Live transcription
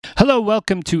Hello,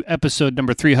 welcome to episode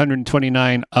number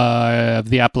 329 of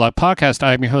the Apolog Podcast.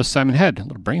 I am your host, Simon Head. A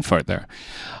little brain fart there.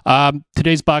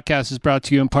 Today's podcast is brought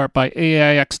to you in part by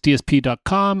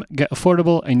AIXDSP.com. Get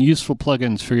affordable and useful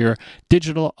plugins for your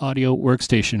digital audio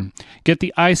workstation. Get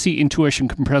the IC Intuition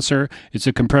Compressor. It's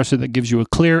a compressor that gives you a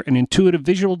clear and intuitive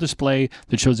visual display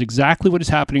that shows exactly what is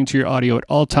happening to your audio at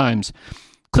all times.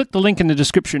 Click the link in the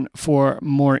description for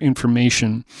more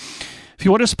information. If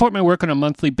you want to support my work on a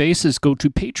monthly basis, go to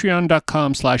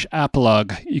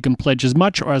patreon.com/apolog. You can pledge as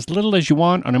much or as little as you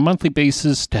want on a monthly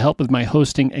basis to help with my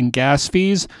hosting and gas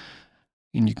fees,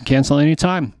 and you can cancel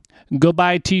anytime. Go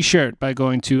buy a t-shirt by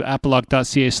going to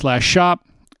apolog.ca/shop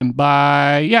and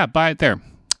buy it there.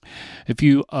 If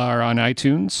you are on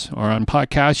iTunes or on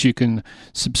podcasts, you can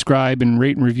subscribe and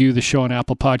rate and review the show on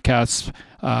Apple Podcasts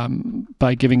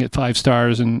by giving it 5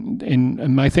 stars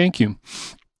and my thank you.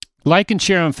 Like and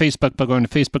share on Facebook by going to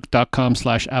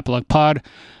facebook.com/apologpod.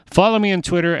 Follow me on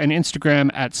Twitter and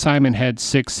Instagram at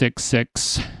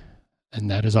SimonHead666. And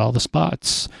that is all the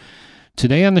spots.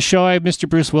 Today on the show, I have Mr.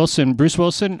 Bruce Wilson.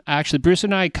 Bruce and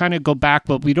I kind of go back,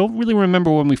 but we don't really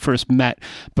remember when we first met.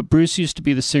 But Bruce used to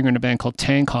be the singer in a band called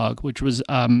Tank Hog, which was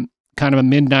kind of a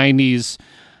mid-90s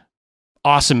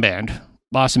awesome band.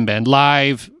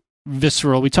 Live,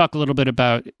 visceral. We talk a little bit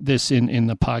about this in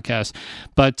the podcast.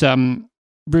 But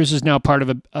Bruce is now part of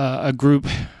a group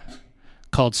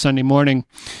called Sunday Morning,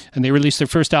 and they released their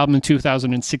first album in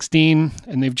 2016,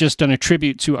 and they've just done a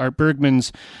tribute to Art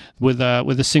Bergman's with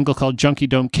a single called Junkie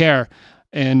Don't Care,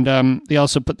 and they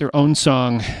also put their own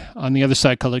song on the other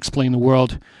side called Explain the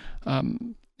World.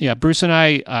 Bruce and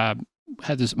I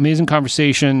had this amazing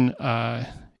conversation.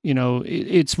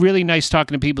 It's really nice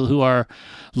talking to people who are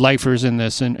lifers in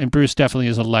this, and Bruce definitely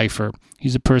is a lifer.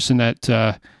 He's a person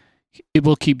that it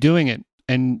will keep doing it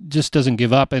and just doesn't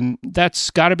give up, and that's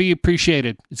got to be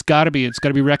appreciated. It's got to be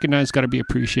recognized, got to be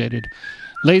appreciated.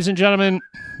 Ladies and gentlemen,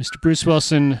 Mr. Bruce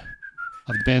Wilson of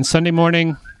the band Sunday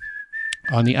Morning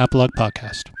on the Apolog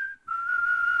Podcast.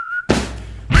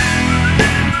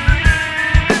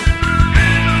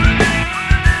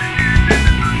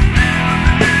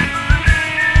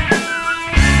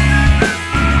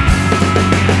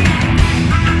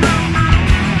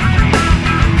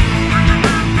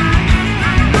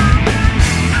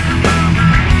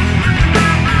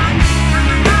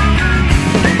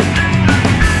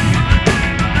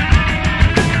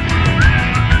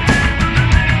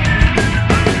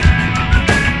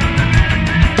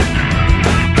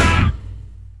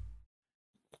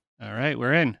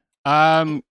 We're in.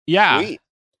 Sweet.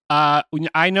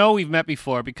 I know we've met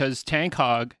before because Tank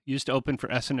Hog used to open for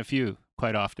SNFU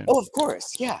quite often. Oh, of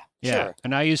course. Yeah. Sure.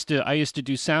 And I used to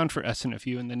do sound for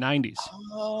SNFU in the 90s.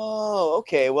 Oh,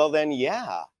 okay. Well then,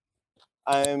 yeah.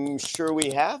 I'm sure we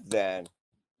have then.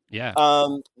 Yeah.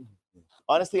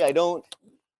 Honestly, I don't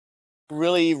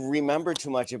really remember too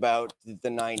much about the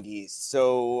 90s.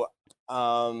 So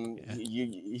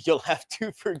you'll have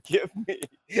to forgive me.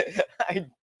 I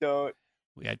don't.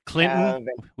 We had Clinton.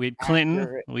 We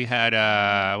had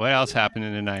what else happened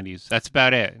in the 90s? That's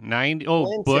about it.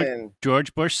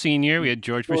 George Bush Sr. We had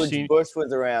George Bush Sr. Bush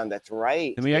was around. That's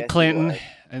right. And we had Clinton,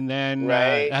 and then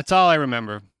that's all I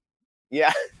remember.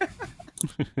 Yeah.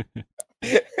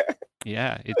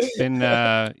 Yeah, it's been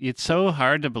it's so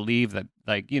hard to believe that,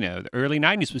 the early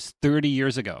 90s was 30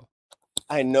 years ago.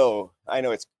 I know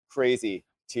it's crazy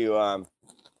to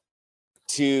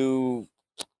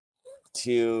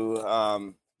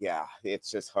it's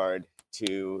just hard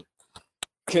to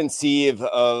conceive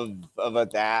of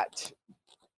that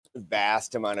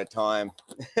vast amount of time.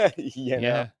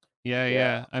 Yeah.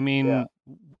 I mean,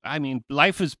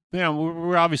 life was,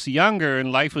 we're obviously younger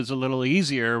and life was a little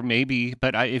easier maybe,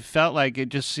 but it felt like it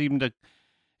just seemed it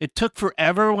took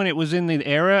forever when it was in the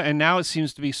era, and now it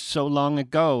seems to be so long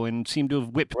ago and seemed to have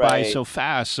whipped by so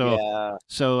fast. I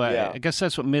guess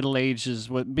that's what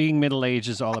being middle aged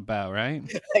is all about, right?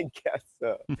 I guess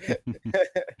so.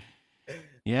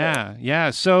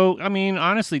 Yeah. So, I mean,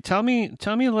 honestly, tell me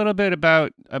a little bit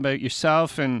about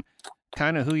yourself and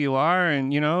kind of who you are,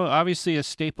 and obviously a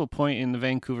staple point in the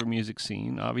Vancouver music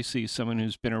scene. Obviously, someone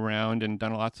who's been around and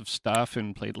done lots of stuff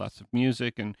and played lots of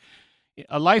music, and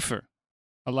a lifer.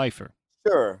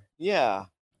 Sure. Yeah.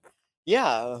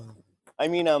 I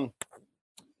mean,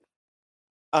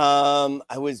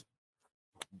 I was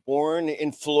born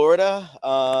in Florida.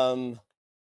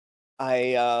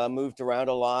 I moved around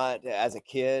a lot as a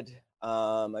kid.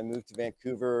 I moved to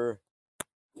Vancouver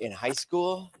in high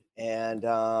school, and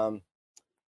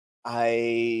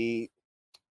I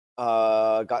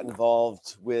got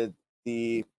involved with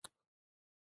the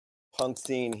punk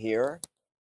scene here,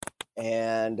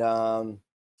 and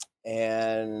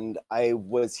and I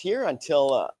was here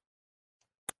until I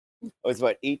was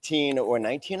about 18 or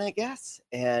 19, I guess.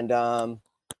 And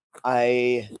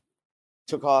I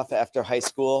took off after high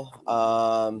school.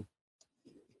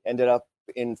 Ended up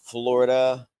in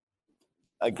Florida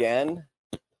again.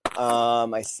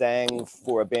 I sang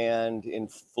for a band in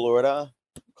Florida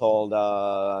called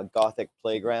Gothic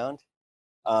Playground.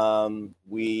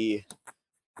 We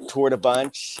toured a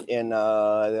bunch in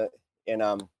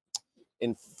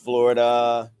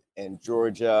Florida and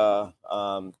Georgia,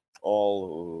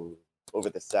 all over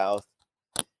the South.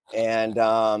 And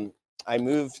I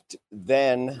moved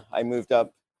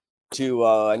up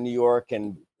to New York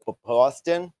and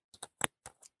Boston.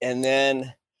 And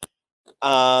then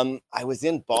I was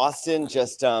in Boston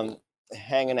just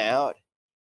hanging out.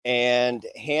 And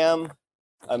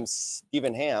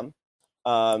Stephen Ham,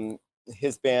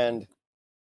 his band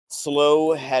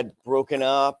Slow had broken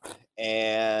up,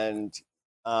 and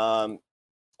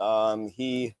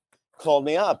he called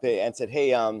me up and said,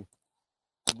 "Hey,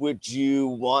 would you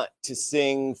want to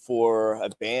sing for a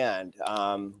band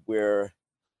we're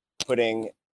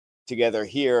putting together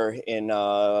here in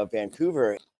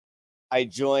Vancouver?" I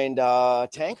joined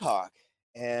Tank Hog,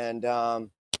 and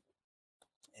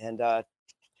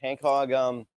Tank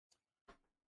Hog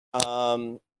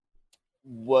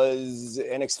was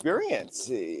an experience.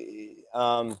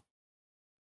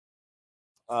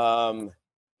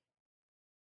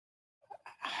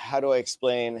 How do I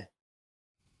explain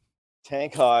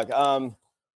Tank Hog?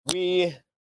 We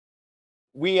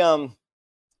were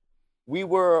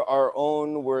our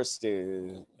own worst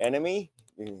enemy,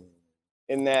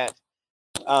 in that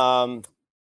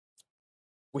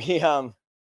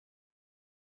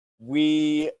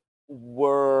we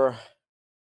were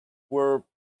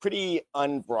pretty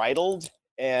unbridled,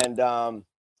 and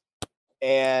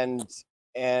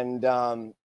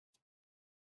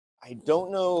I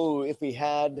don't know if we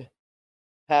had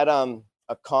a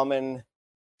common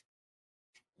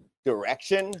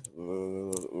direction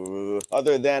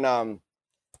other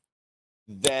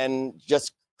than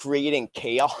just creating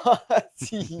chaos.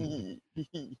 You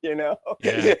know.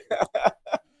 Yeah.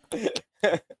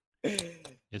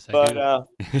 Yes, I But do.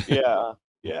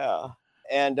 yeah.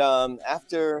 And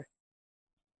after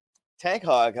Tank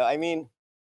Hog, I mean,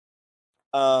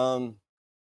 I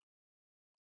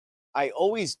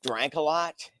always drank a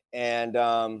lot, and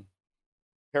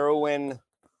heroin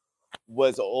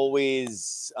was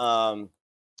always a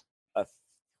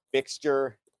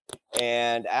fixture.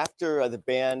 And after the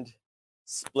band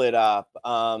split up,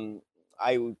 I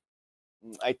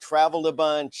traveled a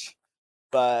bunch,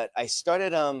 but I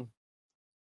started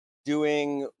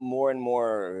doing more and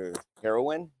more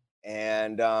heroin,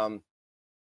 and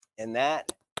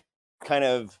that kind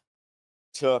of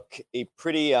took a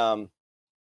pretty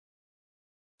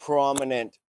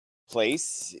prominent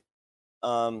place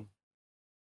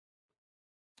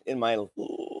in my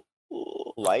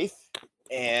life,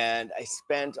 and I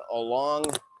spent a long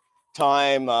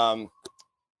time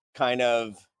kind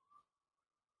of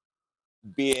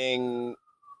being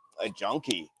a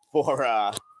junkie for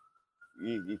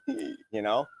you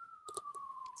know.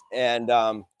 And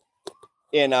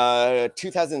in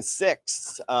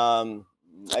 2006, I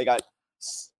got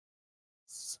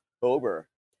sober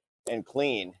and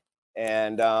clean,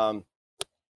 and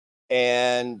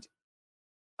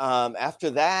after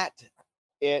that,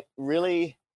 it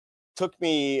really took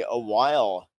me a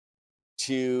while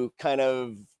to kind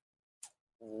of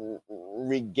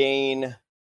regain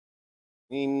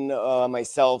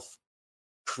myself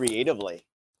creatively.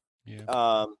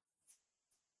 Yeah.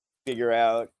 Figure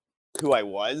out who I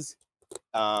was,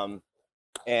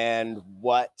 and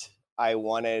what I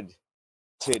wanted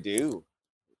to do.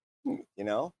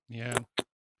 Yeah.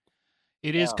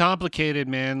 It is Yeah. complicated,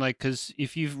 man. Like, because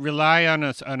if you rely on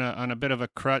a bit of a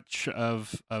crutch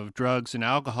of drugs and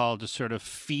alcohol to sort of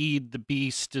feed the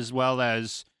beast as well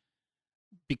as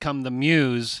become the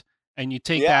muse, and you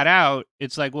take Yeah. that out,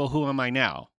 it's like, well, who am I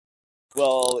now?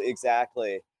 Well,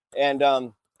 exactly. And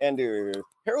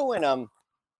heroin,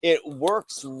 it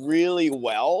works really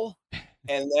well,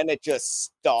 and then it just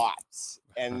stops,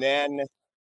 and then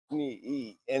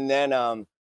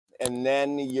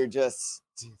you're just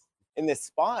in this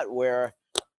spot where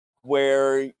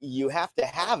you have to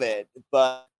have it,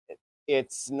 but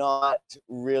it's not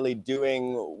really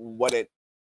doing what it's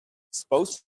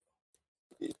supposed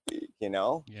to.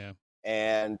 Yeah.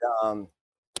 And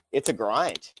it's a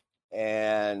grind,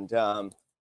 and I'm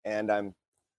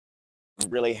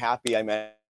really happy I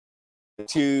met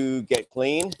to get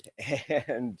clean,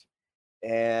 and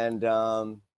and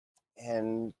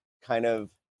and kind of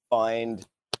find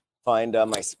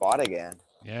my spot again.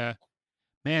 Yeah.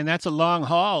 Man, that's a long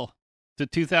haul to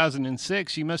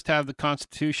 2006. You must have the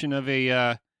constitution of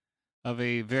a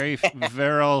very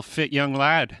virile, fit young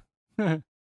lad.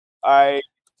 I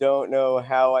don't know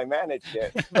how I managed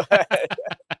it, but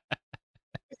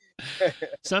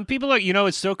Some people are,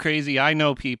 it's so crazy. I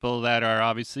know people that are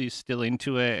obviously still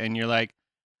into it, and you're like,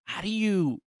 how do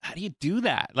you do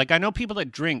that? Like, I know people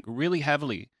that drink really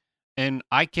heavily, and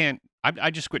I can't.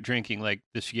 I just quit drinking like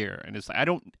this year, and it's like I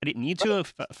didn't need to.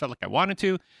 I felt like I wanted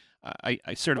to. I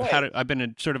sort of right, I've been a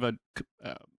sort of a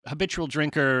habitual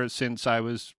drinker since I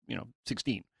was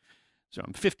 16. So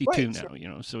I'm 52 right, sure,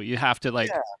 now, so you have to like,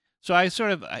 yeah, so I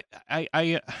sort of,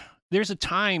 there's a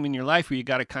time in your life where you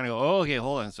got to kind of go, oh, okay,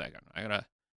 hold on a second. I got to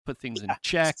put things in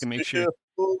check and make sure,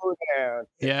 cool down.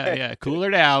 yeah, cooler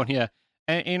down. Yeah.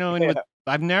 And, and with, Yeah,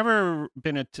 I've never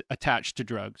been attached to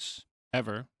drugs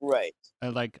ever. right,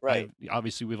 Like right,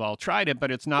 obviously we've all tried it, but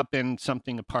it's not been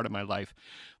something a part of my life.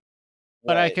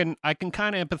 But right. I can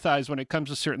kind of empathize when it comes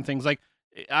to certain things. Like,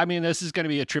 I mean, this is going to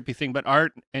be a trippy thing, but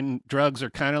art and drugs are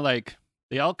kind of like,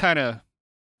 they all kind of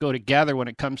go together when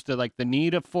it comes to like the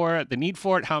need for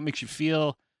it, how it makes you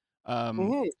feel. Um,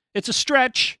 Hmm. it's a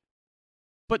stretch,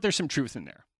 but there's some truth in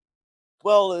there.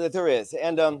 Well, there is,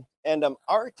 and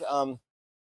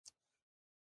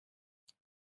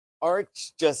art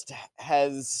just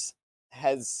has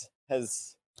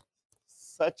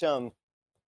such an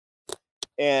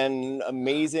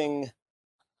amazing,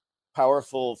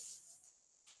 powerful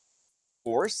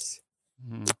force,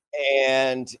 Mhm.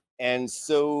 and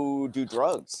so do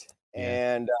drugs,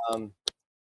 Yeah,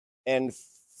 and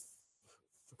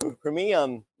for me,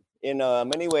 in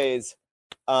many ways,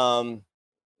 um,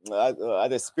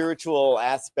 the spiritual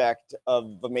aspect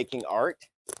of making art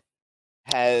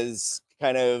has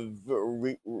kind of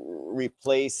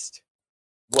replaced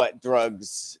what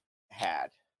drugs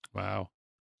had. wow,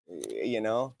 You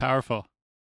know, powerful.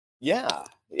 yeah,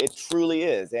 it truly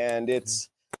is, and Yeah, it's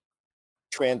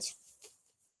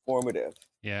transformative.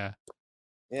 yeah,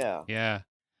 Yeah. yeah.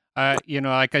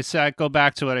 Like I said, I go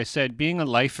back to what I said. Being a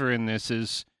lifer in this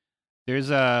is there's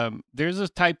a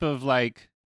type of like,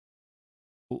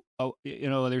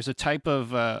 there's a type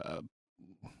of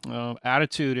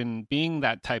attitude in being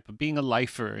that type of being a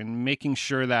lifer and making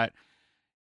sure that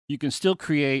you can still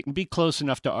create and be close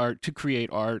enough to art to create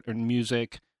art and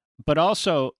music, but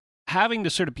also having to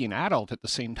sort of be an adult at the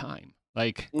same time.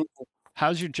 Like, Mm.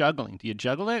 how's your juggling? Do you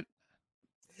juggle it?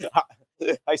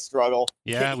 I struggle.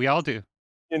 Yeah, we all do.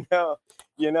 you know,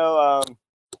 you know,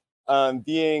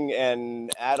 being an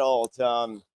adult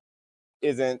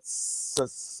isn't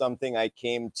something I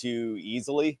came to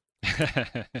easily,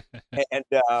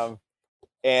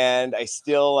 and I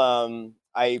still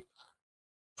I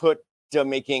put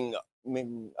making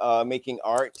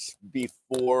art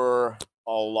before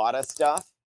a lot of stuff,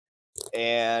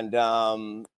 and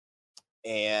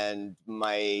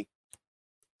my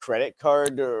credit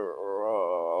card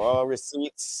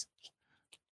receipts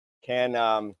can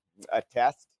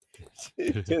attest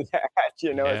to that. It's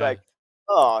Yeah, like,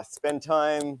 oh, spend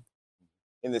time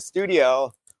in the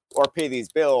studio or pay these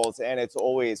bills, and it's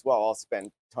always, well, I'll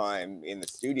spend time in the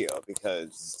studio yeah.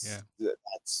 because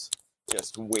that's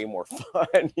just way more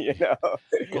fun.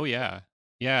 Oh yeah.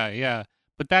 Yeah, yeah.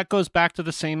 But that goes back to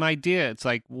the same idea. It's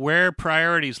like where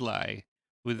priorities lie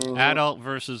with Hmm. adult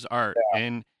versus art.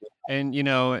 And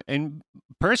and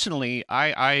personally,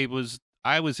 I was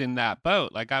in that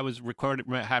boat. Like I was recorded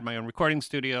had my own recording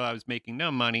studio. I was making no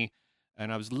money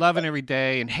and I was loving every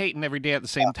day and hating every day at the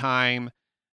same time.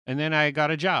 And then I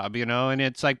got a job, and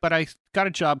it's like, but I got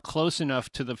a job close enough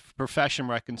to the profession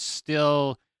where I can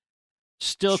still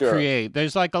Sure. create.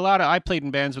 There's like a lot of I played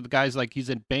in bands with guys like he's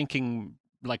in banking,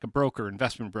 like a broker,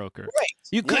 investment broker. Right.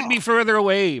 You couldn't Yeah. be further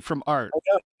away from art. I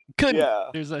know. Couldn't. Yeah.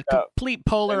 There's a Yeah. complete I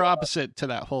polar know. opposite to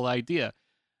that whole idea.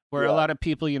 Where a Yeah. lot of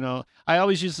people, I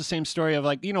always use the same story of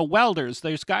like, welders.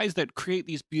 There's guys that create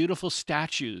these beautiful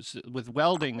statues with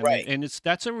welding, and Right.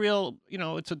 that's a real,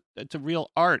 it's a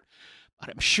real art. But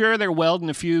I'm sure they're welding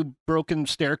a few broken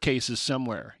staircases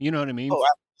somewhere. You know what I mean? Oh,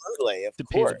 absolutely. Of To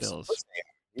pay the course. Of bills. course they are.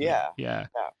 Yeah, Yeah. yeah.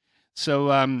 Yeah. So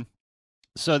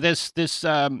this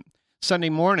Sunday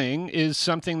morning is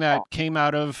something Oh. that came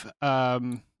out of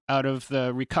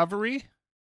the recovery.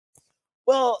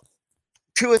 Well,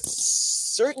 to a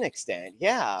certain extent,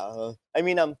 yeah. I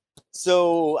mean,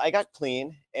 so I got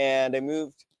clean and I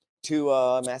moved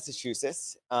to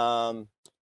Massachusetts.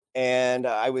 And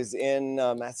I was in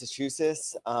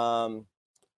Massachusetts, and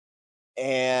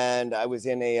I was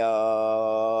in a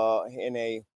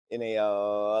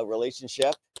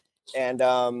relationship, and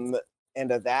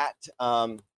that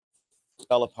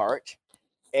fell apart.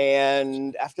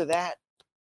 And after that,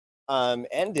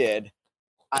 ended,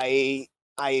 I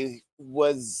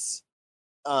was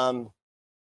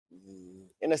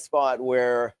in a spot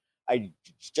where I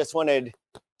just wanted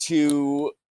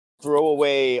to throw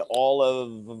away all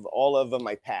of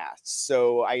my past.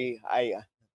 So I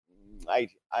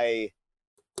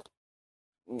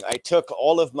I took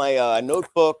all of my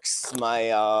notebooks,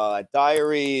 my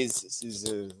diaries,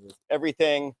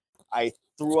 everything. I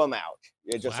threw them out.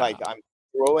 Just like Wow. I'm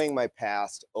throwing my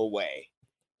past away,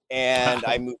 and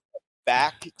I Wow. moved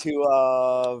back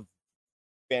to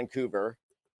Vancouver,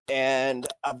 and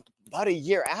about a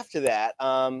year after that,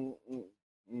 mm,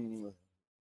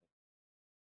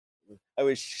 I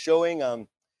was showing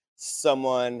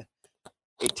someone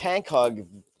a tank hug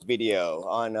video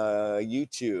on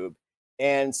YouTube,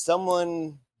 and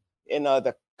someone in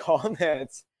the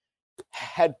comments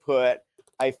had put,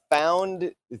 "I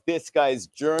found this guy's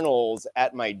journals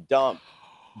at my dump.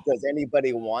 Does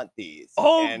anybody want these?"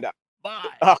 Oh And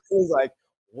my. I was like,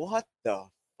 "What the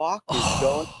fuck is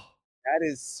going? Oh. That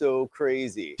is so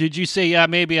crazy." Did you say, yeah,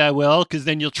 maybe I will? Because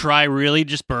then you'll try really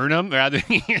just burn them rather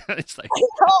than, it's like,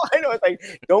 I know. It's like,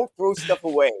 don't throw stuff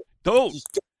away. don't,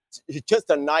 Just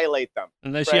annihilate them,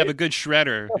 unless you have right? a good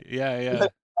shredder. Yeah, yeah.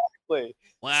 Exactly.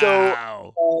 So,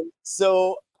 Wow.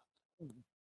 so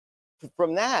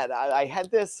from that, I had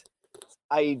this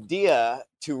idea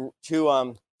to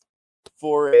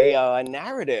for a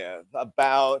narrative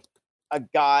about a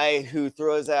guy who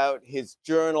throws out his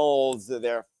journals.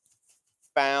 They're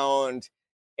found,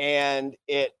 and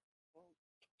it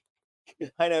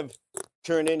kind of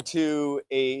turned into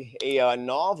a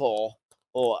novel.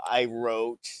 Well, I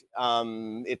wrote.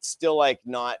 It's still like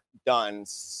not done,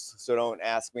 so don't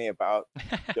ask me about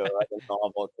the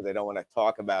novel because I don't want to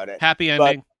talk about it. Happy But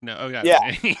ending? No, oh, yeah.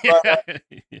 yeah, but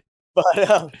Yeah.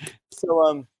 but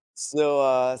so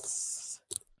so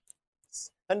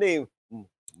Sunday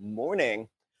morning,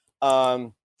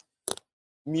 um,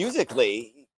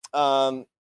 musically,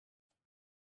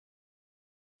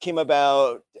 came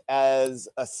about as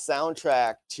a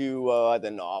soundtrack to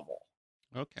the novel.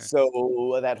 Okay.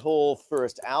 So that whole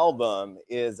first album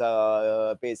is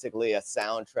basically a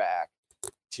soundtrack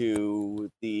to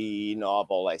the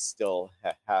novel I still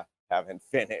haven't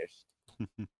finished.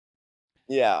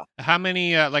 Yeah, How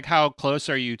many, like, how close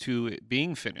are you to it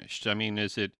being finished? I mean,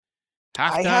 is it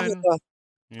half I have done?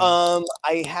 Yeah.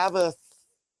 I have a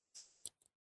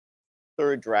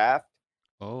third draft,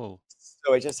 Oh,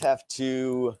 so I just have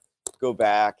to go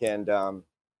back and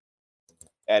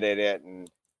edit it, and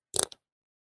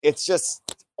it's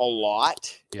just a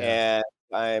lot, yeah. and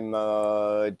I'm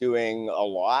doing a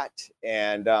lot,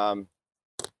 and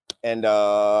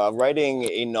writing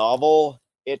a novel,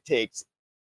 it takes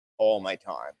all my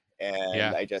time, and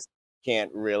Yeah. I just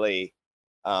can't really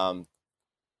um,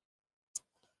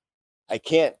 I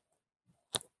can't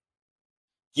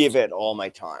give it all my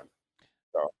time.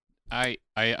 So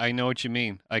I know what you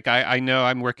mean. Like I know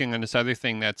I'm working on this other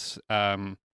thing that's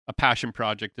a passion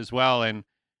project as well. And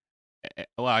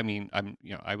well, I mean,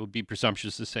 I would be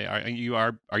presumptuous to say,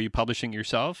 are you publishing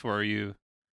yourself, or are you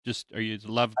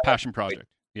love I have passion to wait. project?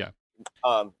 Yeah,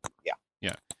 Yeah,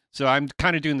 yeah. So I'm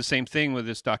kind of doing the same thing with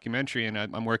this documentary, and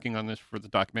I'm working on this for the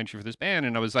documentary for this band,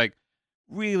 and I was like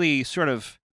really sort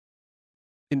of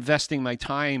investing my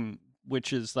time,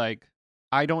 which is like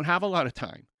I don't have a lot of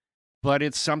time, but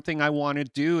it's something I want to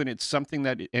do, and it's something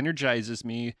that energizes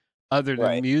me other than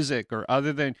right, music, or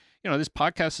other than, this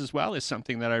podcast as well is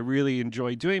something that I really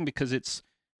enjoy doing because it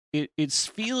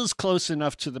feels close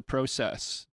enough to the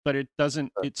process, but it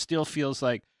doesn't, sure. it still feels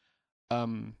like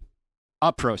um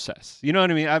a process. You know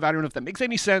what I mean? I don't know if that makes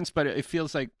any sense, but it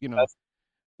feels like, That's,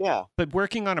 yeah, but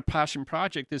working on a passion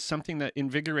project is something that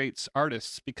invigorates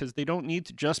artists because they don't need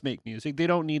to just make music. They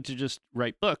don't need to just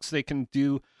write books. They can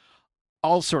do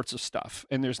all sorts of stuff,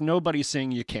 and there's nobody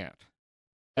saying you can't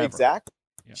ever. exactly.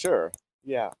 Yeah, Sure.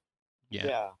 Yeah, yeah,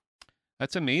 yeah.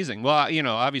 that's amazing. Well,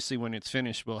 obviously, when it's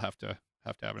finished, we'll have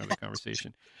another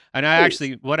conversation. And I Please.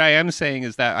 actually, what I am saying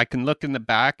is that I can look in the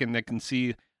back and I can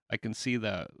see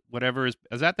the whatever is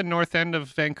that the north end of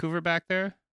Vancouver back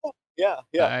there? Yeah,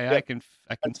 yeah, I yeah. I can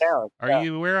I can. Downtown. Are Yeah.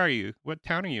 you? Where are you? What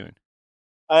town are you in?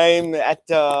 I'm at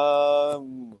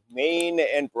Main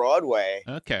and Broadway.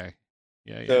 Okay.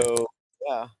 Yeah, yeah. So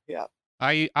yeah, yeah.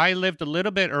 I lived a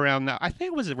little bit around that. I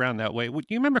think it was around that way. You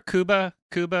remember Cuba?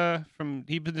 Cuba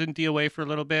he was in DOA for a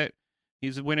little bit.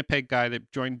 He's a Winnipeg guy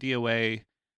that joined DOA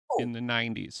Oh, in the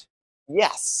 90s. Yeah,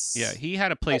 yes. he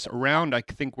had a place around, I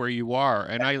think, where you are,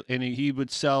 and he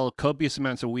would sell copious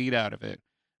amounts of weed out of it.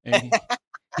 And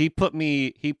he put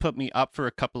me up for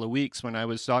a couple of weeks when I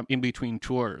was in between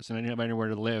tours and I didn't have anywhere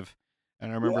to live.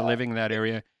 And I remember Yeah. living in that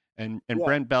area. And Yeah.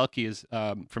 Brent Belke is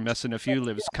from SNFU,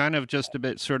 lives kind of just a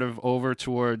bit sort of over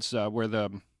towards where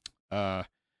the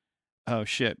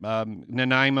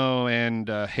Nanaimo and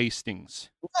Hastings,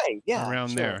 Right. Yeah. around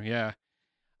Sure. there. Yeah,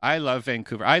 I love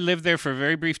Vancouver. I lived there for a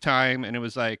very brief time, and it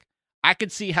was like I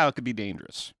could see how it could be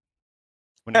dangerous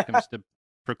when it comes to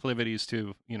proclivities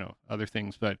to other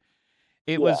things, but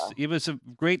Yeah. it was a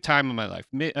great time in my life.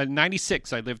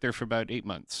 96, I lived there for about 8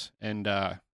 months, and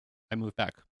I moved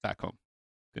back home.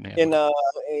 Couldn't handle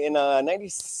it. In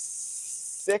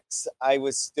 96, I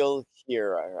was still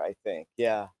here, I think.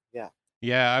 Yeah. Yeah.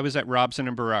 Yeah, I was at Robson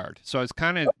and Burrard, so I was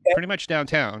kind of Okay. pretty much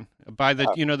downtown by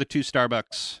the Yeah. the two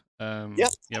Starbucks. Yep.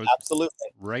 Yeah, I was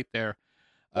Absolutely. right there.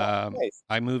 Yeah. Nice.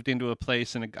 I moved into a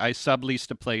place and I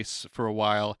subleased a place for a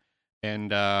while,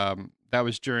 and that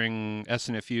was during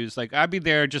SNFU's. Like I'd be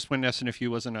there just when SNFU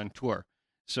wasn't on tour,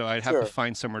 so I'd have to Sure.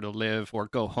 find somewhere to live or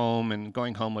go home, and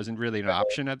going home wasn't really an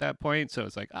option at that point. So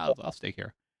it's like I'll stay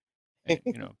here. And,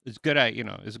 it's good.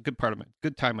 It's a good part of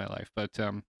good time in my life, but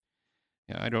yeah,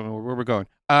 I don't know where we're going.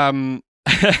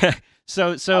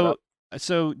 So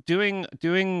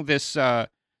doing this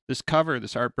this cover,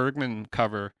 this Art Bergman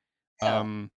cover.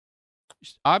 Yeah.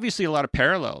 Obviously a lot of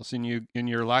parallels in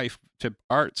your life to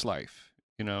Art's life,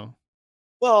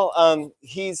 Well,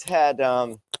 he's had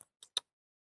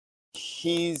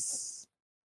he's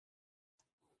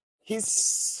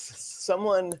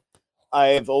someone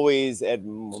I've always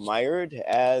admired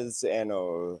as an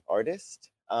artist.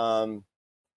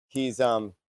 He's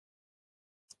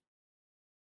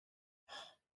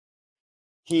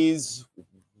he's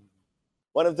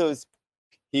one of those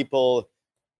people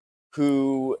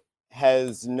who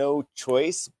has no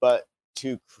choice but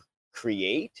to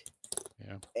create.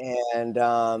 Yeah. And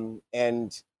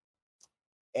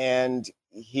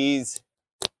he's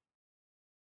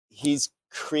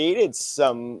created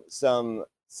some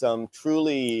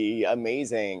truly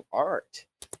amazing art,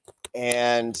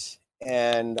 and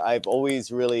I've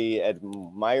always really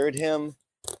admired him,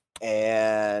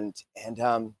 and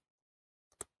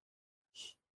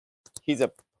he's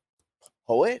a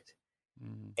poet,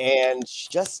 and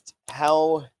just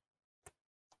how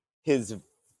his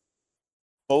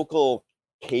vocal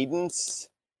cadence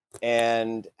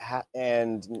and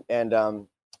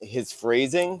his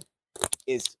phrasing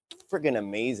is friggin'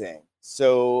 amazing.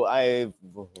 So I've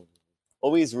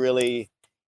always really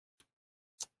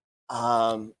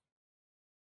I've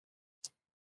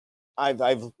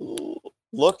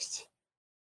looked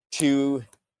to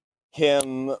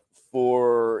him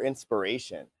for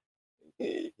inspiration,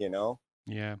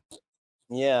 Yeah.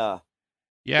 Yeah.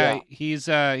 Yeah,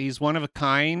 he's one of a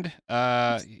kind.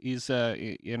 He's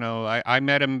I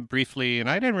met him briefly, and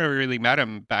I didn't really met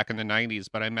him back in the '90s,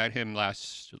 but I met him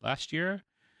last year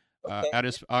Okay. at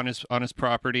on his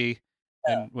property,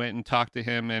 and went and talked to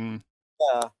him, and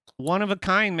Yeah. one of a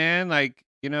kind, man. Like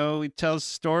he tells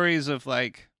stories of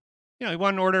like he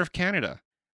won Order of Canada,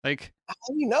 like How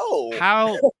do you know?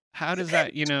 how does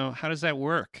that how does that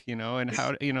work, and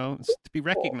how to be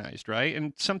recognized, right?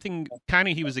 And something kind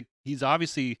of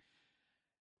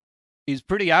he's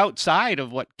pretty outside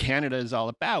of what Canada is all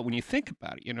about when you think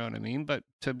about it, you know what I mean? But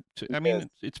I mean,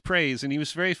 it's praise, and he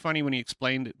was very funny when he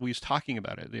explained it. We was talking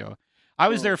about it, I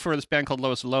was there for this band called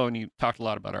Lois Low, and he talked a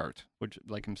lot about art, which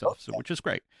like himself, so which is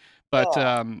great. But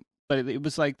it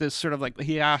was like this sort of like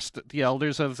he asked the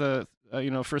elders of the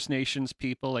First Nations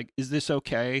people, like, is this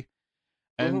okay?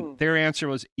 And their answer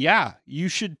was, yeah, you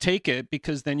should take it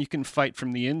because then you can fight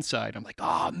from the inside. I'm like,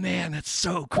 oh man, that's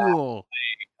so cool.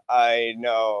 I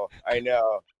know. Yeah.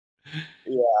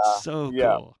 So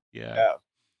cool. Yeah.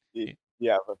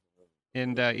 Yeah.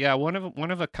 And one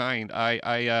of a kind.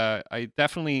 I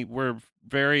definitely were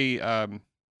very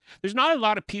there's not a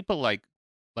lot of people like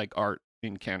Art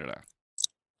in Canada.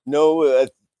 No,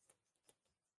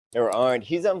 there aren't.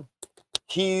 He's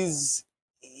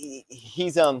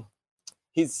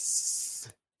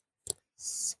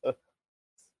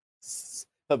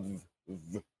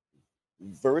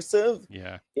subversive,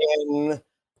 Yeah. in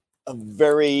a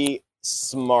very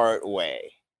smart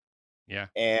way. Yeah.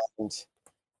 And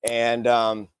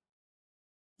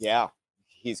yeah,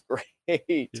 he's great.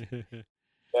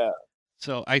 Yeah.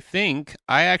 So I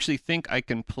actually think I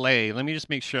can play. Let me just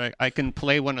make sure I can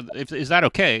play one of the, is that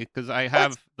okay? Because I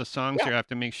have the songs here. I have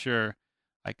to make sure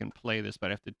I can play this, but I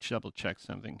have to double check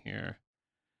something here.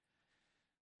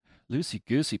 Loosey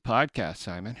goosey podcast,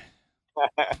 Simon.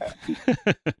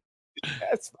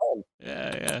 That's fun.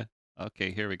 Yeah.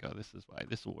 Okay, here we go. This is why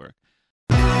this will work.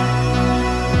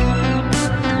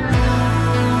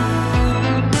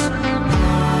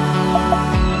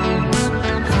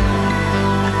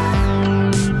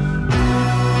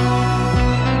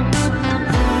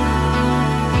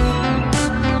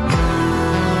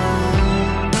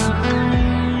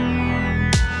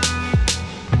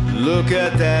 Look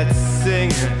at that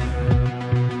singer.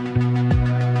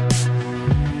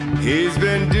 He's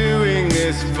been doing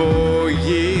this for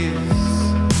years.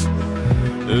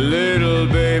 Little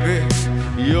baby,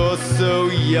 you're so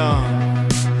young.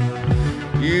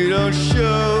 You don't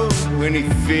show any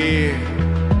fear.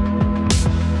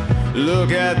 Look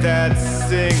at that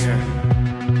singer.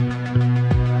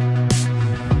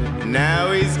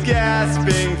 Now he's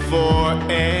gasping for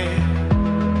air.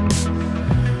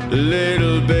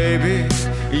 Little baby,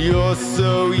 you're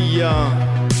so young.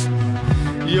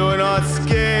 You're not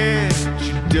scared,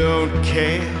 you don't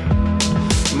care.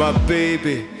 My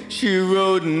baby, she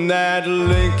rode in that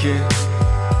Lincoln.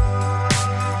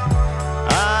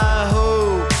 I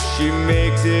hope she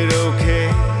makes it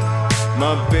okay.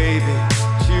 My baby,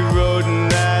 she rode in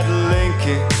that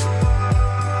Lincoln.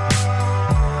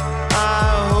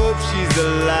 I hope she's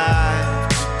alive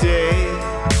today.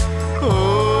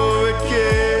 Oh, it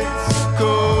gets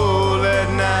cold at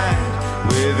night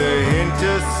with a hint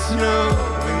of snow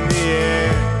in the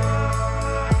air.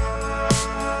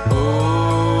 Oh,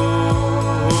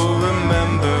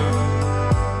 remember,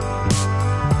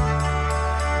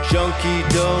 junkie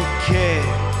don't care.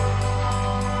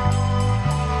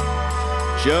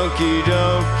 Junkie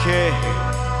don't care.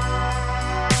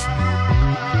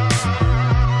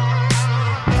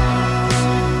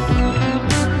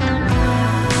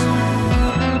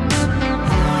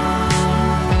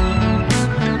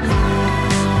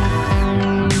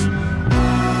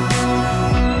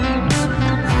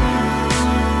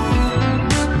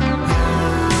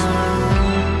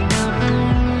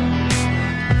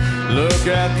 Look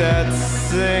at that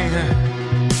singer.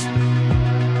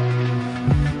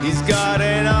 He's got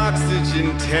an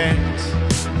oxygen tent.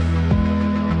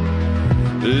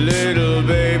 Little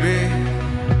baby.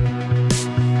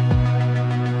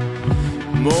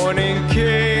 Morning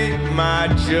came, I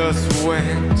just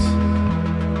went.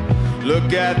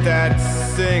 Look at that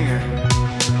singer.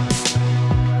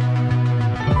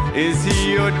 Is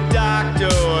he your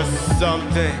doctor or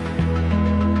something?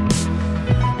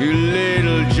 You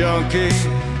little junkie.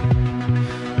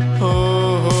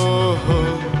 Oh, oh,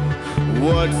 oh,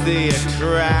 what's the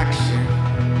attraction?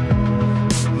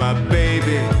 My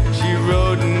baby, she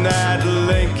rode in that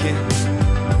Lincoln.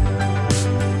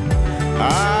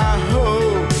 I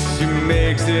hope she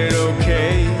makes it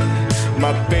okay.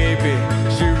 My baby,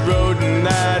 she rode in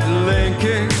that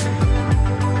Lincoln.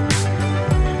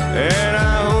 And I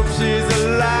hope she's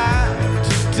alive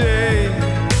today.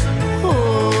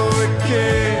 Oh, it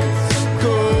gets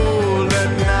cold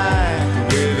at night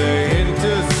with a hint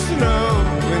of snow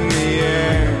in the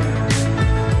air.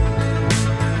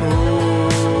 Oh,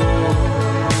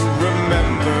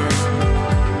 remember,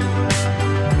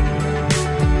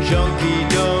 junkie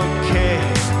don't care.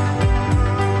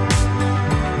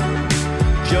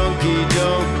 Junkie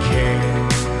don't care.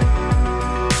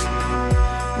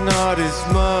 Not as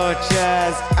much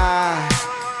as I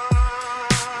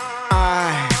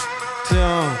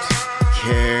don't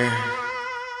care.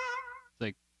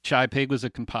 Like Shy Pig was a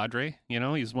compadre, you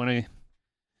know, he's one of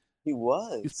He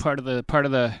was. he's part of the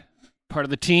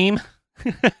team.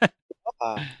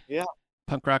 Yeah.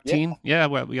 Punk rock Yeah. team. Yeah,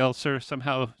 well, we all sort of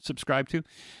somehow subscribe to.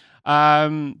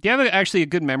 Do you have actually a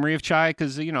good memory of Chai?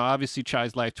 Because you know, obviously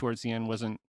Chai's life towards the end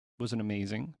wasn't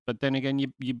amazing, but then again,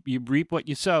 you reap what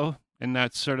you sow, and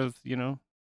that's sort of, you know,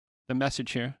 the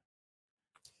message here.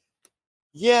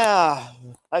 Yeah.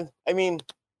 I mean,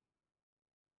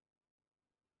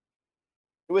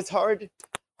 it was hard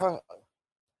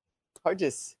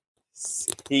to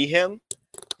see him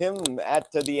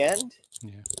at the end.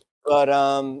 Yeah. But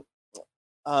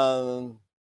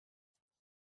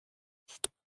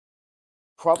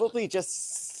probably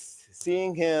just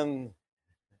seeing him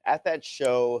at that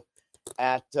show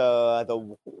at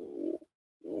the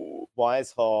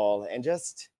Wise Hall and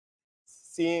just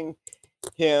seeing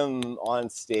him on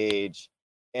stage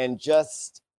and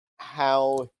just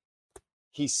how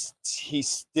he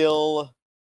still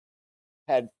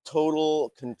had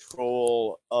total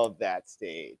control of that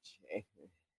stage,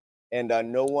 and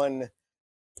no one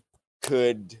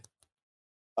could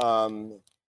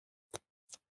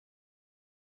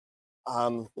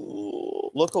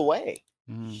look away.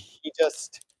 He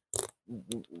just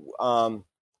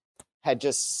had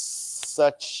just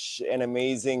such an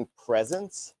amazing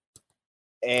presence,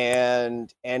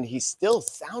 and he still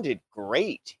sounded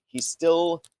great. He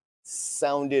still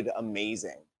sounded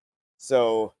amazing.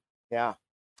 So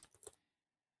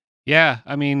Yeah,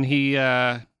 I mean, he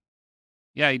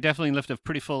definitely lived a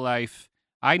pretty full life.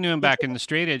 I knew him back in the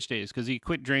straight edge days because he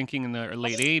quit drinking in the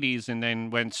late 80s and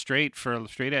then went straight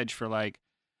edge for like,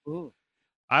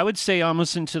 I would say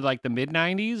almost into like the mid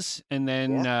 90s, and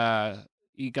then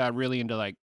he got really into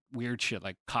like weird shit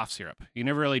like cough syrup. He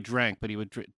never really drank, but he would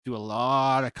do a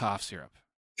lot of cough syrup,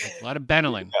 like a lot of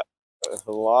Benylin.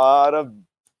 A lot of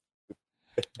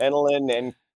Benylin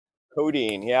and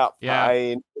codeine. Yeah, Yeah.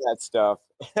 I know that stuff.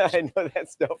 I know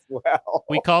that stuff well.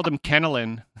 We called him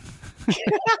Kenylin.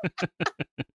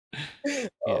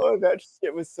 Oh, that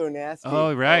shit was so nasty.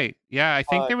 Oh, right. Yeah, I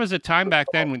think Uh, there was a time back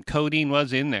then when codeine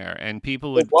was in there, and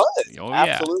people would. It was. Oh yeah,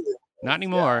 Absolutely. not Yeah.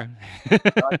 anymore.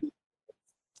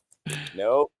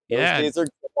 Nope. Those Yeah. days are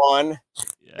gone.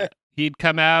 Yeah. He'd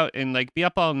come out and like be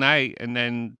up all night and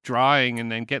then drawing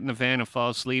and then get in the van and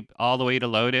fall asleep all the way to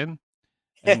load in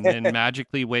and then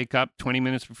magically wake up 20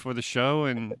 minutes before the show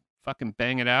and fucking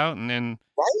bang it out and then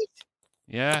Right?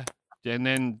 yeah, and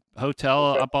then hotel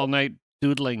up all night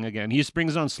doodling again. He just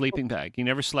brings his own sleeping bag. He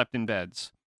never slept in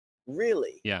beds.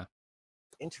 Really? Yeah.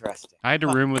 Interesting. I had to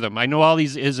room with him. I know all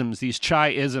these isms, these chai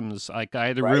isms. Like I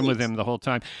had to room with Right. him the whole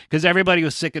time because everybody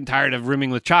was sick and tired of rooming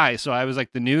with chai. So I was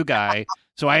like the new guy.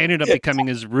 So I ended up becoming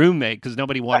his roommate because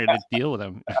nobody wanted to deal with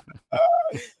him.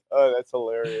 Oh, that's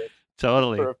hilarious.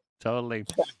 Totally, Perfect. totally.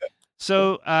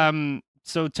 So,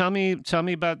 so tell me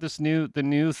about the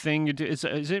new thing you do. Is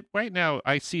it right now?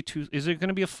 I see two. Is it going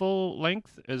to be a full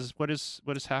length? What is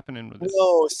happening with it?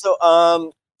 No,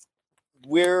 so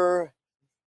we're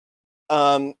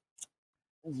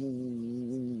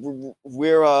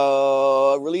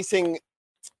releasing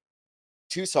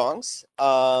 2 songs.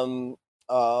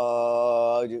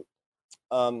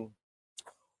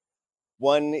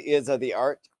 One is the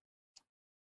art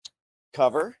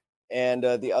cover, and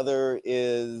the other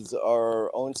is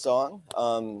our own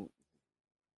song.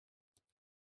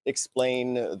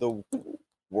 Explain the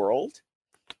world.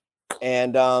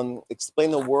 And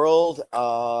explain the world.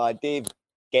 Dave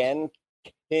Gann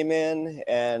came in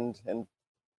and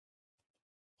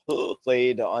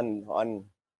played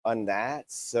on that,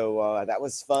 so that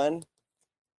was fun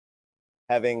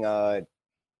having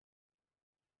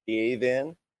Dave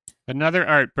in. Another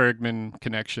Art Bergman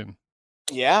connection.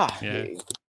 Yeah, Yeah.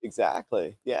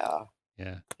 exactly. Yeah.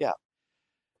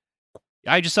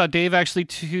 I just saw Dave actually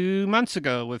 2 months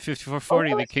ago with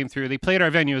 5440. Oh, They came through. They played our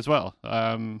venue as well.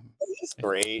 he's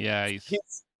great. Yeah,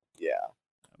 Yeah.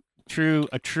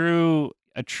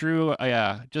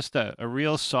 Just a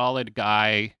real solid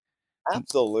guy.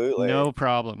 Absolutely. No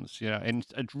problems, and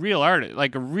a real artist,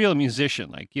 like a real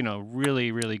musician, like,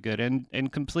 really, really good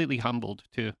and completely humbled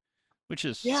too, which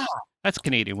is, that's a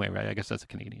Canadian way, right? I guess that's a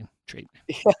Canadian trait.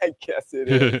 Yeah, I guess it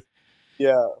is.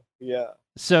 Yeah.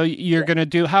 So you're going to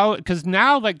do because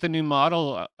now like the new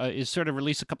model is sort of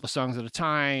release a couple of songs at a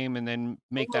time and then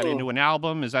make that into an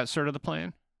album. Is that sort of the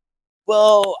plan?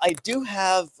 Well, I do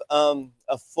have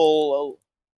a full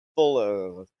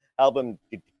album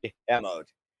demoed,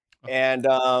 and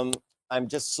I'm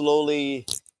just slowly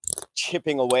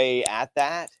chipping away at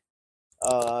that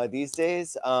these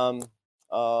days.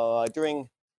 During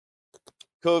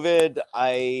COVID,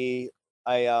 I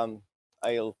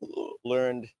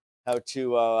learned how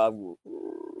to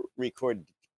record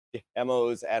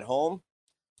demos at home,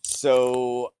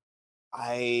 so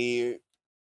I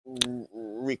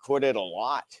recorded a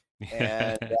lot,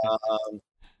 and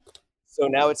so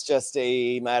now it's just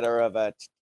a matter of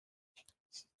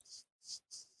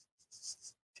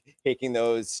taking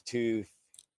those to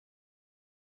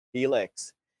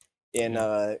Helix in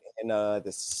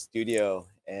the studio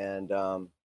and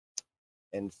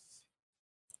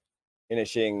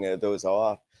finishing those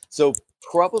off. So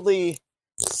probably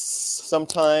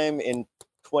sometime in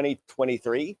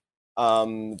 2023,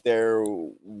 there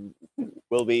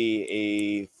will be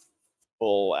a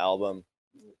full album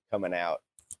coming out.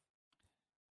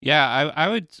 Yeah, I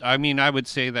would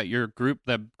say that your group,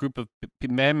 the group of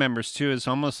band members too, is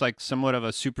almost like somewhat of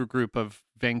a super group of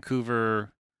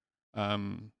Vancouver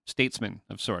statesmen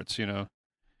of sorts,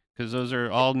 because those are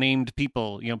all named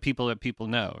people, people that people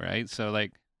know, right? So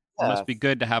like, it must be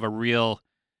good to have a real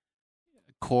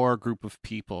core group of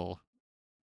people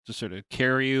to sort of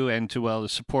carry you and to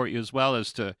support you as well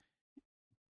as to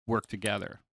work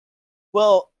together.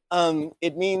 Well,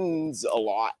 it means a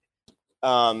lot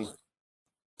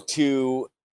to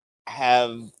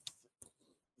have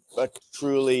a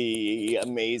truly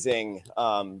amazing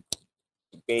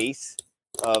base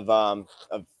of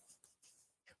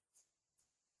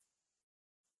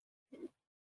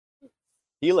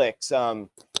Helix.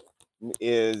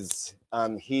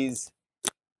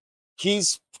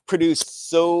 He's produced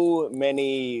so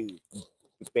many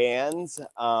bands,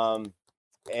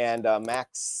 and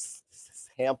Max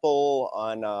Sample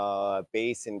on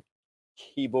bass and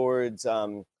keyboards.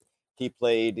 He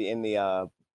played in the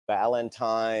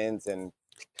Valentines and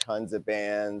tons of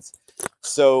bands.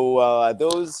 So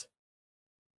those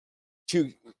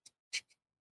two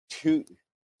two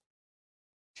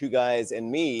two guys and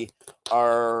me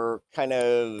are kind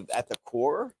of at the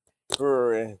core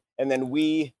for, and then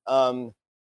we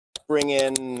bring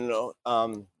in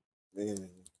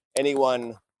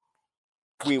anyone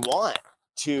we want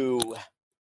to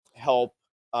help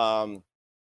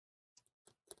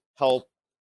help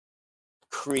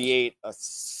create a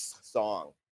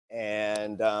song.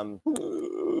 And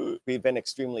we've been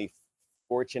extremely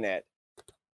fortunate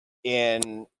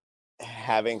in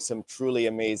having some truly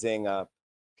amazing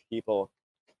people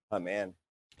come in.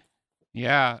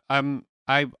 Yeah,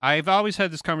 I've always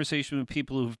had this conversation with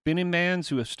people who've been in bands,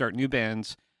 who have start new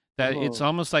bands, that it's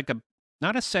almost like a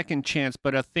not a second chance,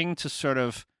 but a thing to sort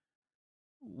of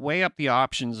weigh up the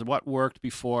options of what worked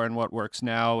before and what works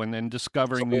now, and then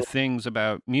discovering new things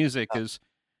about music. Is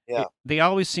Yeah, they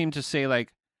always seem to say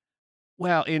like,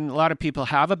 well, a lot of people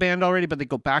have a band already, but they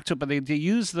go back to it, but they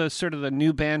use the sort of the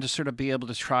new band to sort of be able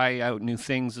to try out new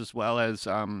things as well as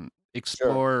sure.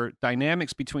 explore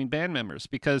dynamics between band members.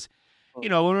 Because, you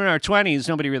know, when we're in our 20s,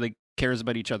 nobody really cares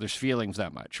about each other's feelings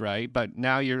that much, right? But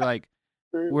now you're like,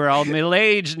 we're all middle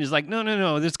aged, and he's like,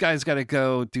 no, this guy's got to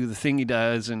go do the thing he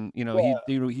does, and you know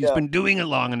he's Yeah. been doing it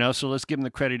long enough, so let's give him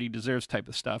the credit he deserves, type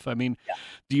of stuff. I mean, Yeah.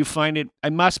 do you find it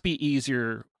must be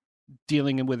easier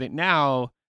dealing with it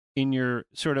now in your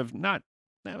sort of not,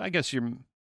 I guess your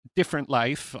different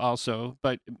life also,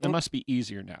 but it must be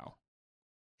easier now.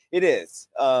 It is.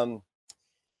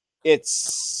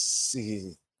 It's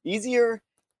easier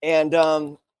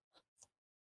and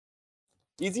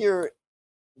easier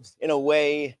in a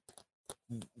way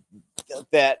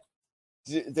that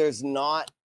there's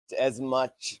not as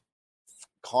much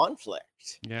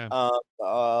conflict. Yeah.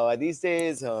 These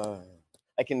days, I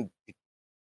can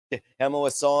demo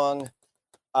a song.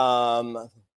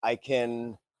 I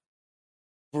can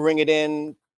bring it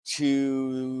in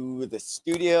to the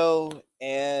studio,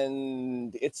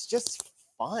 and it's just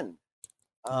fun.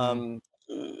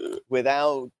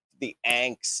 Without the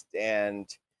angst and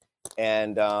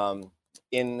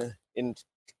in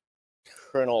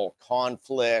internal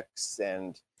conflicts,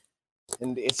 and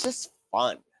it's just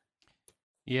fun.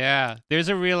 Yeah, there's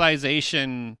a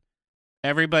realization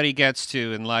everybody gets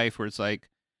to in life where it's like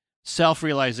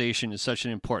self-realization is such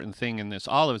an important thing in this.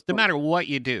 All of it, no matter what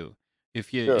you do,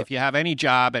 if Sure. you have any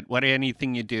job at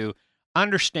anything you do,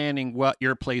 understanding what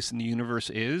your place in the universe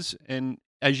is, and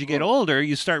as you get older,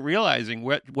 you start realizing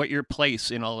what your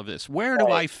place in all of this. Where do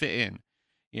I fit in?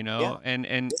 You know,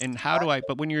 and how do I?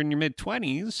 But when you're in your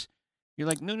mid-20s, you're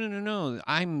like, no,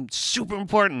 I'm super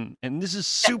important, and this is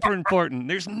super important.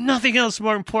 There's nothing else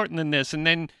more important than this. And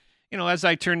then, you know, as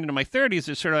I turned into my 30s,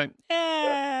 it's sort of like,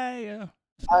 yeah.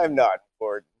 I'm not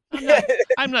important.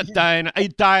 I'm not dying. I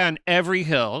die on every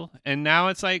hill, and now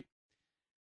it's like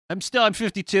I'm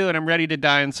 52 and I'm ready to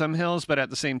die on some hills, but at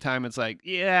the same time, it's like,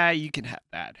 yeah, you can have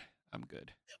that. I'm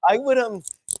good. I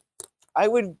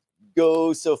would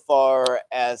go so far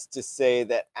as to say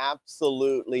that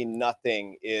absolutely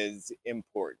nothing is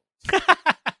important.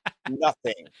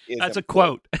 Nothing is. That's important. a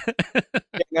quote.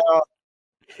 You know?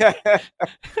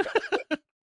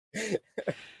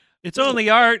 It's only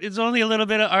art. It's only a little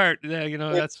bit of art. Yeah, you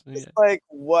know, It's that's like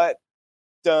what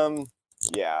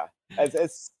yeah,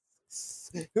 as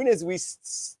soon as we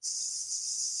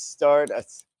start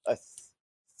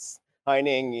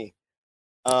assigning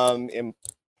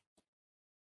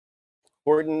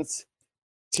importance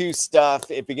to stuff,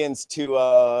 it begins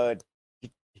to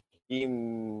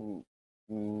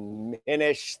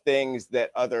diminish things that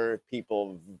other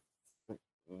people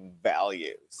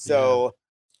value. So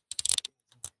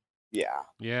yeah.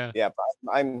 But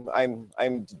I'm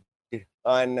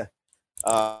on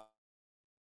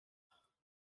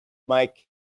my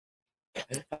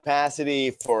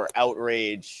capacity for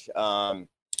outrage.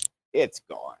 It's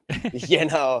gone. You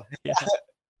know. Yeah.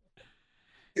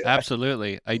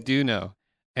 Absolutely, I do know.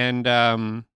 And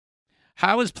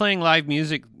how is playing live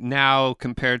music now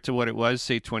compared to what it was,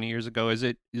 say, 20 years ago? Is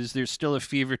there still a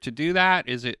fever to do that?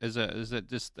 Is it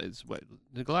just what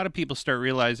like a lot of people start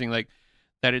realizing, like,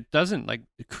 that it doesn't, like,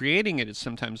 creating it is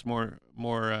sometimes more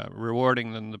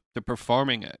rewarding than the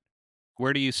performing it.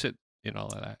 Where do you sit in all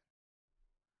of that?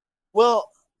 Well,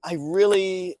 I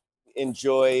really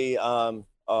enjoy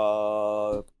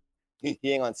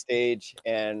being on stage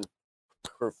and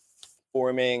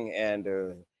performing and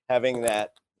having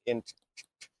that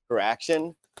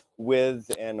interaction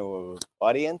with an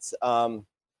audience.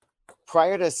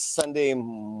 Prior to Sunday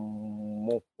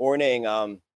morning,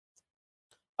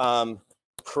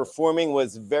 performing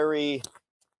was very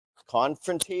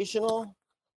confrontational,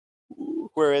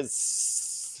 whereas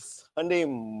Sunday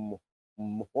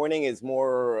morning is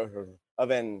more of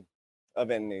an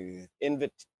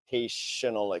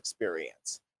invitational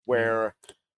experience where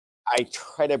I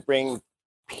try to bring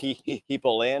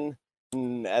people in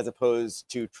as opposed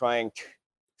to trying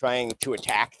to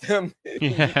attack them.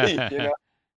 Yeah. You know?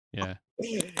 Yeah.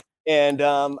 And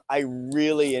I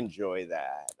really enjoy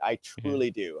that. I Yeah.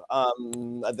 truly do.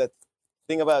 The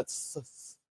thing about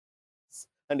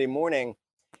Sunday morning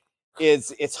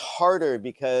is it's harder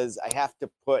because I have to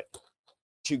put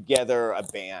together a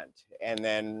band and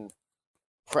then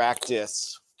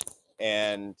practice,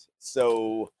 and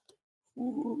so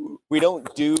we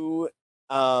don't do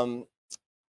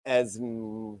as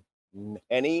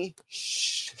many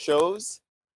shows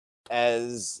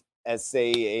as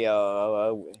say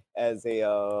a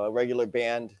regular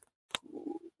band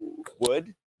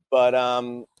would, but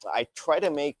I try to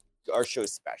make our show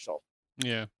special.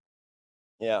 Yeah.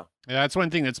 Yeah. Yeah, that's one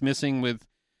thing that's missing with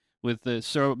the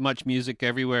so much music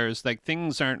everywhere is like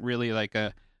things aren't really like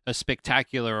a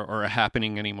spectacular or a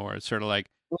happening anymore. It's sort of like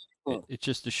it's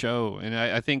just a show. And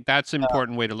I think that's an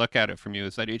important way to look at it from you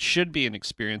is that it should be an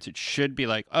experience. It should be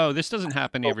like, oh, this doesn't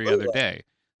happen every other day.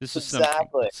 This is something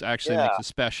that actually makes it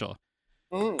special.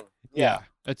 Yeah,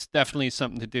 it's definitely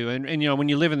something to do. And you know, when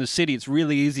you live in the city, it's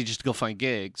really easy just to go find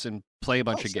gigs and play a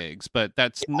bunch of gigs, but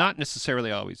that's not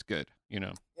necessarily always good, you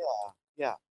know.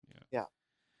 Yeah.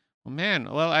 Well,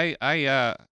 man, well, I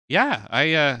I'm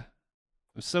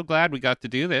so glad we got to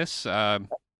do this. Man,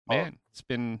 it's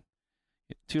been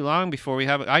too long before we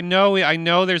have. I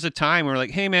know there's a time where we're like,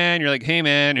 hey man, you're like, hey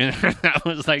man, and that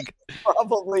was like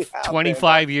probably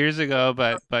 25 years ago.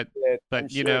 But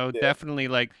you know, it did. definitely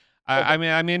like. I mean,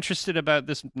 I'm interested about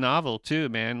this novel too,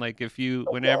 man. Like, if you,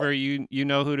 whenever you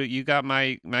know who to, you got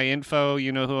my info,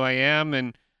 you know who I am,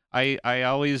 and I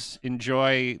always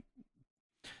enjoy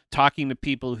talking to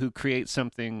people who create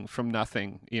something from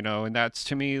nothing, you know, and that's,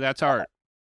 to me, that's art.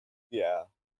 Yeah.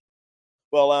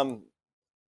 Well,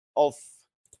 I'll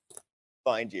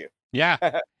find you. Yeah.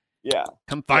 Yeah.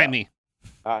 Come find me.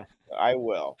 I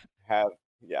will have.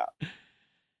 Yeah.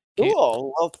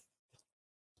 Cool. Well,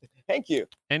 thank you.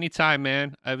 Anytime,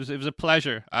 man. It was a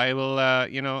pleasure. I will,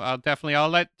 you know, I'll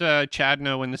let Chad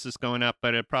know when this is going up,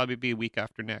 but it'll probably be a week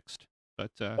after next.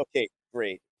 But okay,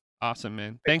 great. Awesome,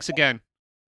 man. Thanks again.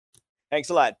 Thanks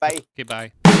a lot. Bye. Okay,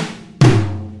 bye.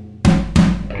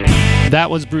 That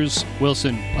was Bruce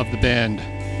Wilson of the band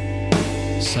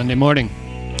Sunday Morning.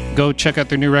 Go check out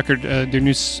their new record,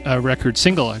 record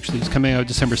single, actually. It's coming out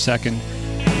December 2nd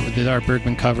with the Art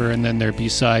Bergman cover, and then their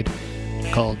B-side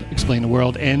called Explain the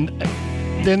World. And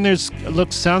then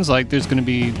sounds like there's going to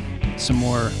be some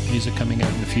more music coming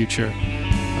out in the future.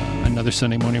 Another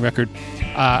Sunday Morning record.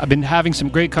 I've been having some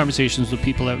great conversations with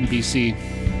people out in BC,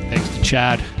 thanks to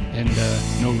Chad and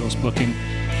No Rules Booking.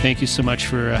 Thank you so much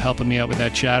for helping me out with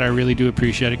that, Chad. I really do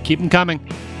appreciate it. Keep them coming.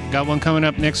 Got one coming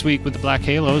up next week with the Black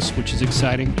Halos, which is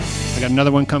exciting. I got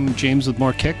another one coming, James with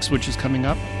More Kicks, which is coming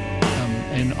up.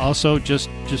 And also just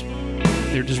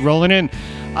they're just rolling in.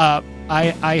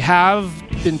 I have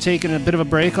been taking a bit of a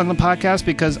break on the podcast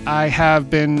because I have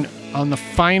been on the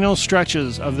final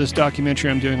stretches of this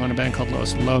documentary I'm doing on a band called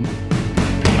Lost Alone.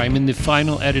 I'm in the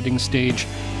final editing stage,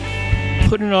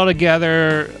 putting it all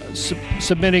together,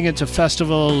 submitting it to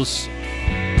festivals,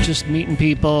 just meeting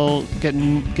people,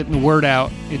 getting the word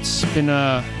out. It's been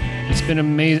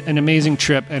an amazing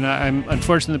trip, and I'm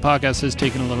unfortunately the podcast has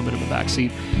taken a little bit of a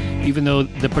backseat, even though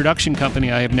the production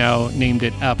company, I have now named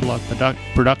it Apolog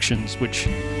Productions, which,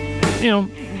 you know,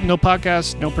 no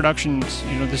podcast, no productions.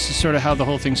 You know, this is sort of how the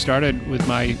whole thing started, with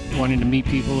my wanting to meet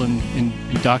people and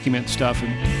document stuff,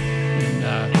 and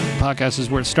podcast is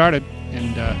where it started.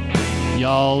 And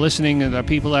y'all listening are the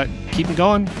people that keep me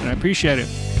going, and I appreciate it.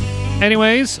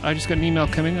 Anyways, I just got an email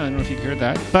coming. I don't know if you heard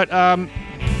that, but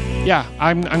yeah,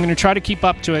 I'm going to try to keep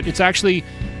up to it. It's actually,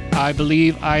 I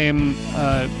believe I am.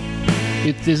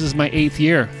 This is my 8th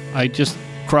year. I just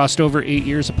crossed over 8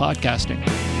 years of podcasting,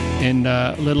 and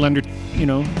a little under,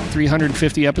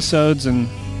 350 episodes, and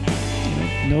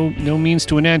no means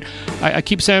to an end. I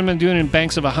keep saying I'm doing it in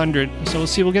banks of 100, so we'll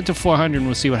see. We'll get to 400, and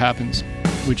we'll see what happens,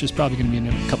 which is probably going to be in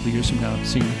a couple of years from now,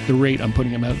 seeing the rate I'm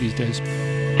putting them out these days.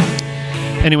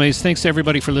 Anyways, thanks to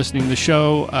everybody for listening to the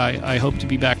show. I hope to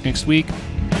be back next week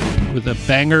with a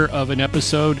banger of an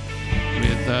episode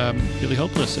with Billy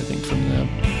Hopeless, I think,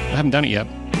 I haven't done it yet.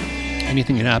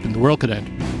 Anything can happen. The world could end.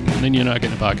 And then you're not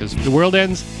getting a podcast. If the world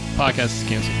ends, podcast is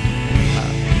canceled.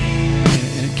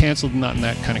 And canceled, not in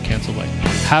that kind of canceled way.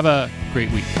 Have a great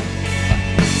week.